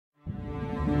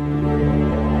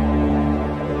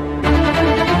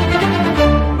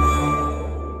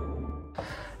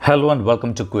Hello and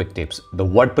welcome to Quick Tips, the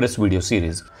WordPress video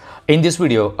series. In this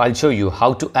video, I'll show you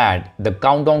how to add the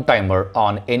countdown timer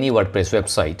on any WordPress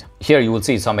website. Here you will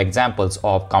see some examples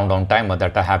of countdown timer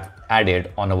that I have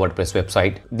added on a WordPress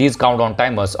website. These countdown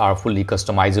timers are fully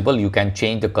customizable. You can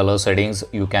change the color settings,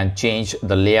 you can change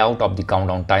the layout of the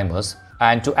countdown timers.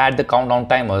 And to add the countdown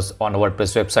timers on a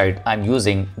WordPress website, I'm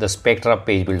using the Spectra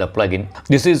page builder plugin.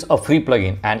 This is a free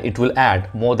plugin and it will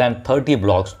add more than 30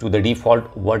 blocks to the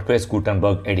default WordPress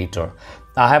Gutenberg editor.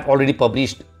 I have already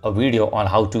published a video on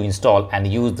how to install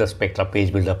and use the Spectra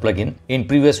page builder plugin. In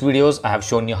previous videos, I have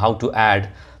shown you how to add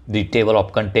the table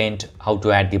of content, how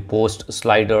to add the post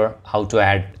slider, how to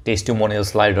add testimonial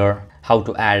slider, how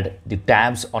to add the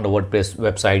tabs on the WordPress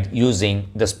website using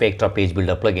the Spectra page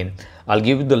builder plugin. I'll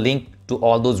give you the link to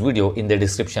all those videos in the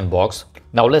description box.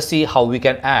 Now let's see how we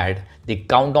can add the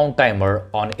countdown timer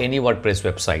on any WordPress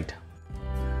website.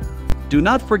 Do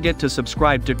not forget to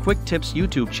subscribe to Quick Tips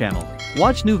YouTube channel.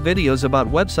 Watch new videos about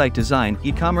website design,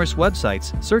 e-commerce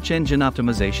websites, search engine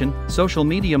optimization, social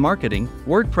media marketing,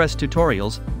 WordPress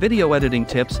tutorials, video editing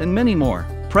tips, and many more.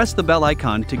 Press the bell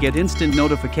icon to get instant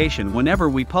notification whenever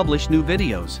we publish new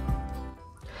videos.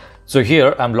 So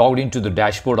here I'm logged into the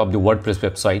dashboard of the WordPress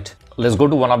website. Let's go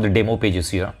to one of the demo pages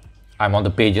here. I'm on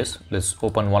the pages. Let's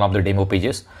open one of the demo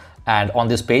pages. And on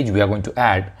this page, we are going to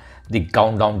add the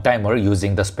countdown timer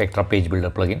using the Spectra page builder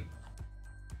plugin.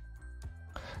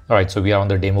 All right, so we are on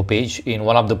the demo page. In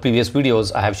one of the previous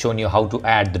videos, I have shown you how to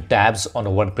add the tabs on a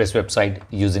WordPress website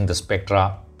using the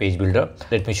Spectra page builder.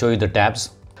 Let me show you the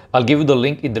tabs. I'll give you the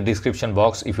link in the description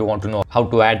box if you want to know how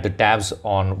to add the tabs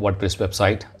on WordPress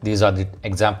website. These are the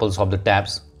examples of the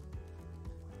tabs.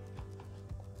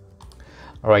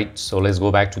 All right, so let's go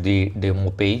back to the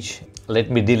demo page. Let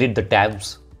me delete the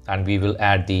tabs and we will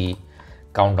add the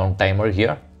countdown timer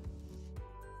here.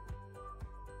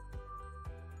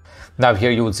 Now here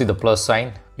you will see the plus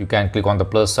sign. You can click on the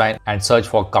plus sign and search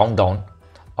for countdown,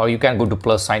 or you can go to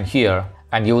plus sign here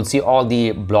and you will see all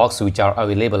the blocks which are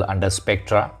available under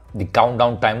Spectra. The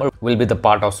countdown timer will be the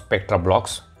part of Spectra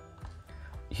blocks.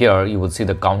 Here you will see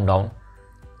the countdown.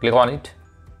 Click on it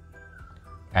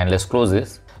and let's close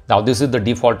this. Now this is the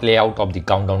default layout of the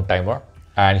countdown timer,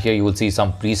 and here you will see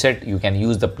some preset. You can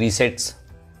use the presets.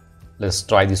 Let's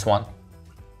try this one.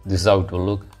 This is how it will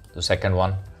look. The second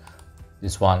one,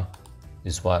 this one,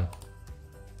 this one,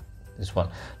 this one.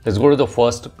 Let's go to the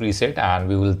first preset and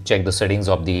we will check the settings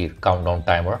of the countdown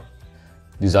timer.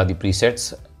 These are the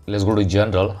presets. Let's go to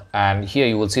general and here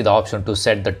you will see the option to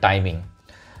set the timing.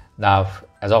 Now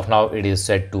as of now it is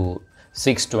set to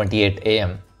 6:28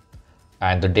 a.m.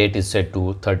 and the date is set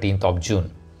to 13th of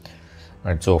June.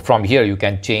 Right, so from here you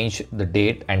can change the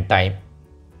date and time.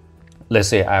 Let's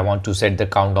say I want to set the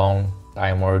countdown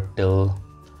timer till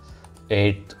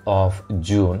 8th of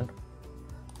June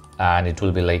and it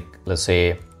will be like, let's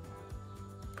say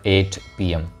 8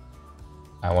 p.m.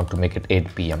 I want to make it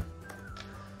 8 p.m.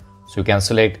 So you can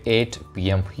select 8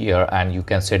 p.m. here and you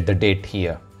can set the date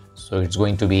here. So it's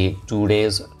going to be 2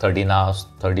 days, 13 hours,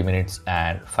 30 minutes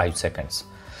and 5 seconds.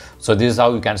 So this is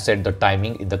how you can set the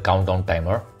timing in the countdown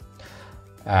timer.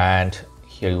 And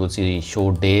here you will see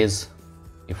show days.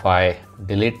 If I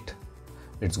delete,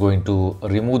 it's going to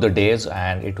remove the days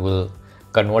and it will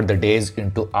convert the days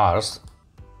into hours.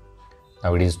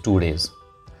 Now it is 2 days.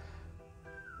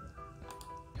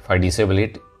 If I disable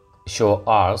it, show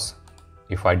hours.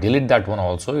 If I delete that one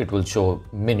also, it will show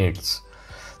minutes.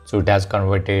 So it has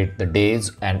converted the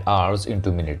days and hours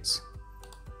into minutes.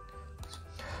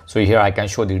 So here I can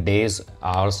show the days,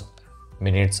 hours,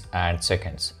 minutes and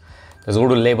seconds. Let's go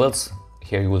to labels.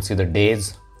 Here you will see the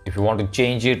days. If you want to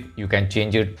change it, you can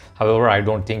change it. However, I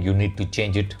don't think you need to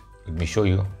change it. Let me show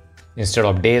you. Instead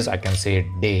of days, I can say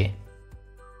day.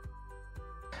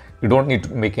 You don't need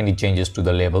to make any changes to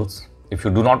the labels. If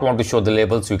you do not want to show the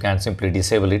labels, you can simply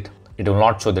disable it. It will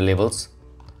not show the labels.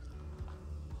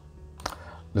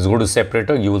 Let's go to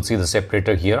separator. You will see the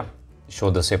separator here.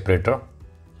 Show the separator.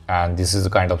 And this is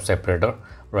the kind of separator.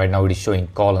 Right now it is showing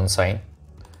colon sign.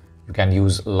 You can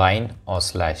use line or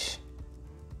slash.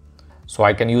 So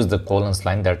I can use the colon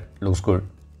line. That looks good.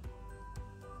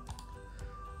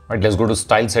 Right, let's go to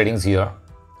style settings here.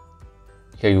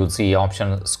 Here you will see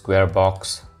option square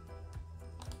box.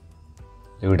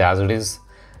 Leave it as it is.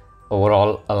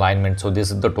 Overall alignment. So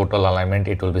this is the total alignment.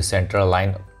 It will be center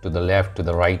align to the left, to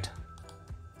the right.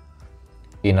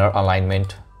 Inner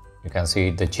alignment. You can see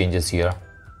the changes here.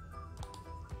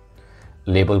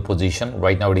 Label position.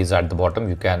 Right now it is at the bottom.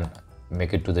 You can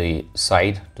make it to the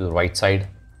side, to the right side.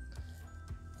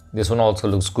 This one also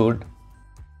looks good.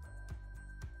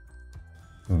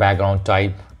 Background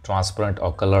type, transparent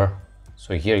or color.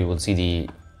 So here you will see the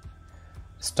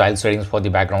Style settings for the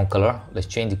background color. Let's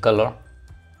change the color.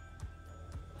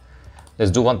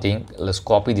 Let's do one thing. Let's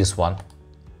copy this one,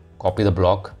 copy the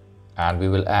block, and we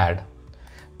will add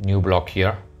new block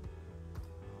here.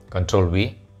 Control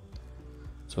V.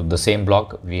 So the same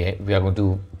block, we are going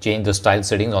to change the style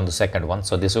settings on the second one.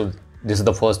 So this is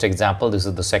the first example. This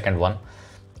is the second one.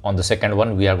 On the second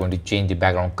one, we are going to change the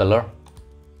background color.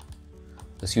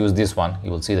 Let's use this one.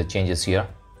 You will see the changes here.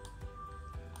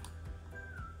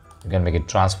 You can make it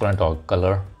transparent or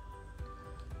color.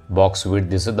 Box width,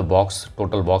 this is the box,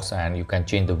 total box, and you can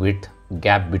change the width,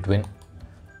 gap between.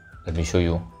 Let me show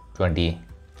you, 20,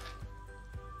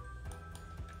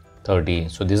 30.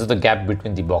 So this is the gap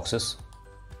between the boxes.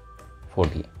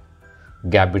 40.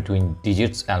 Gap between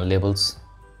digits and labels.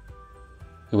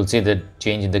 You will see the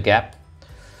change in the gap.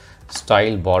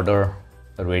 Style, border,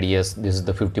 radius, this is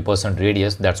the 50%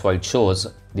 radius. That's why it shows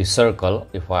the circle.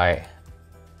 If I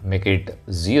make it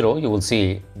 0, you will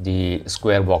see the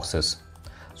square boxes.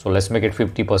 So let's make it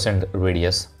 50%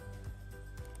 radius.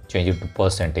 Change it to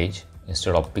percentage.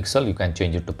 Instead of pixel, you can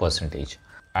change it to percentage,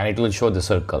 and it will show the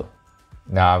circle.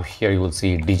 Now here you will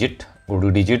see digit. Go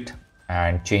to digit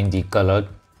and change the color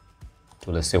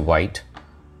to, let's say, white.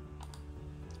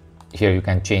 Here you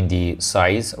can change the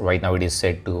size. Right now it is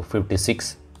set to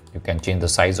 56. You can change the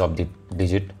size of the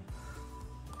digit.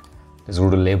 Let's go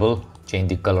to label, change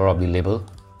the color of the label.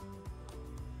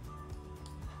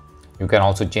 You can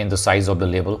also change the size of the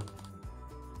label.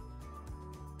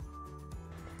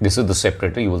 This is the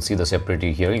separator. You will see the separator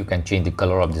here. You can change the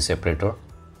color of the separator.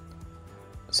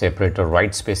 Separator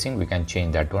right spacing, we can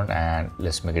change that one, and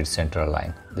let's make it center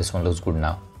align. This one looks good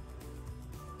now.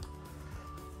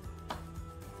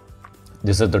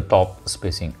 This is the top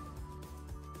spacing.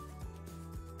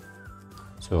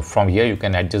 So from here you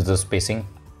can adjust the spacing.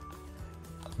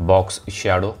 Box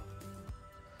shadow.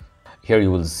 Here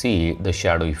you will see the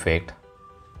shadow effect.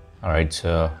 All right,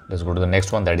 so let's go to the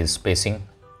next one, that is spacing.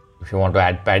 If you want to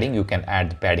add padding, you can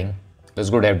add the padding. Let's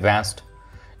go to advanced.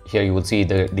 Here you will see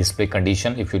the display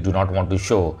condition. If you do not want to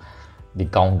show the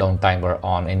countdown timer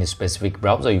on any specific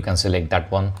browser, you can select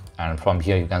that one, and from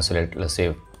here you can select, let's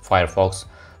say, Firefox.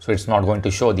 So it's not going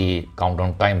to show the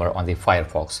countdown timer on the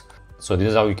Firefox. So this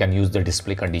is how you can use the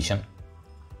display condition.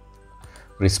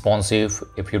 Responsive,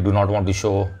 if you do not want to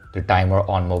show the timer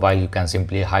on mobile, you can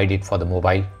simply hide it for the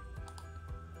mobile.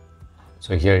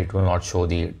 So here it will not show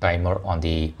the timer on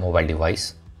the mobile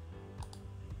device.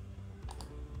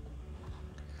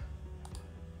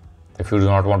 If you do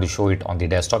not want to show it on the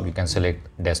desktop, you can select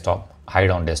desktop,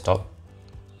 hide on desktop.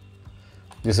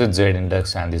 This is Z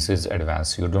index and this is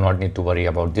advanced. You do not need to worry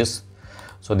about this.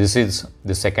 So this is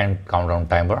the second countdown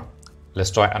timer. Let's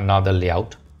try another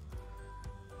layout.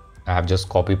 I have just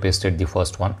copy pasted the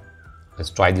first one. Let's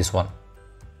try this one.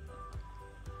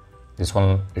 This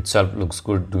one itself looks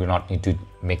good. Do not need to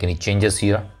make any changes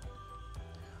here.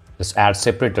 Let's add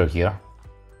separator here.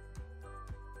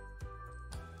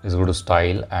 Let's go to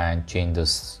style and change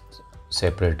this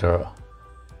separator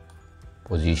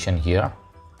position here.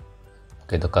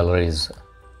 Okay, the color is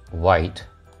white.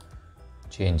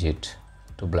 Change it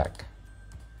to black.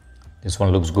 This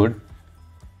one looks good.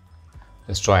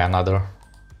 Let's try another.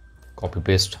 Copy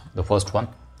paste the first one.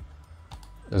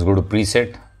 Let's go to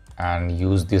preset and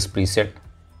use this preset.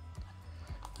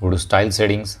 Go to style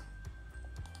settings.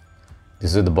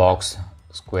 This is the box,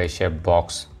 square shaped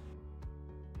box.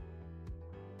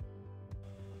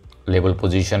 Label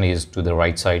position is to the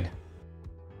right side.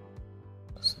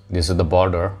 This is the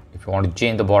border. If you want to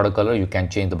change the border color, you can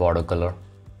change the border color.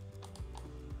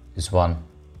 This one,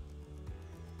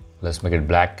 let's make it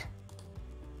black.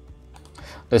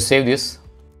 Let's save this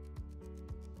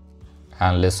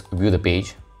and let's view the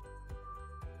page.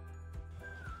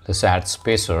 Let's add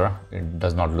spacer. It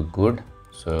does not look good,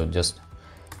 so just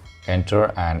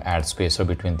enter and add spacer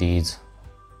between these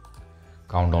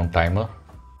countdown timer.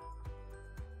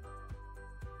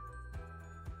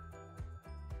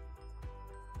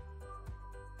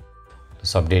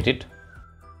 Let's update it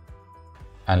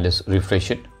and let's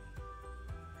refresh it.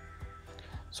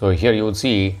 So here you will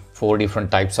see 4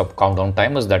 different types of countdown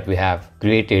timers that we have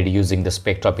created using the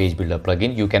Spectra page builder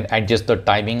plugin. You can adjust the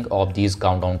timing of these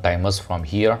countdown timers from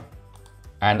here,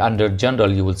 and under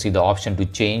general you will see the option to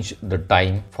change the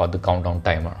time for the countdown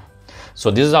timer.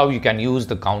 So this is how you can use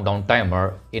the countdown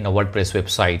timer in a WordPress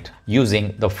website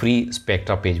using the free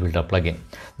Spectra page builder plugin.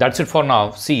 That's it for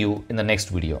now. See you in the next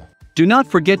video. Do not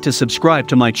forget to subscribe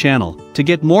to my channel to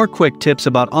get more quick tips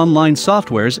about online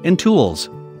softwares and tools.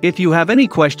 If you have any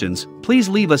questions, please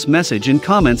leave us message in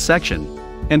comments section.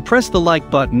 And press the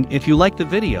like button if you like the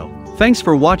video. Thanks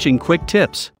for watching Quick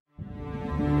Tips.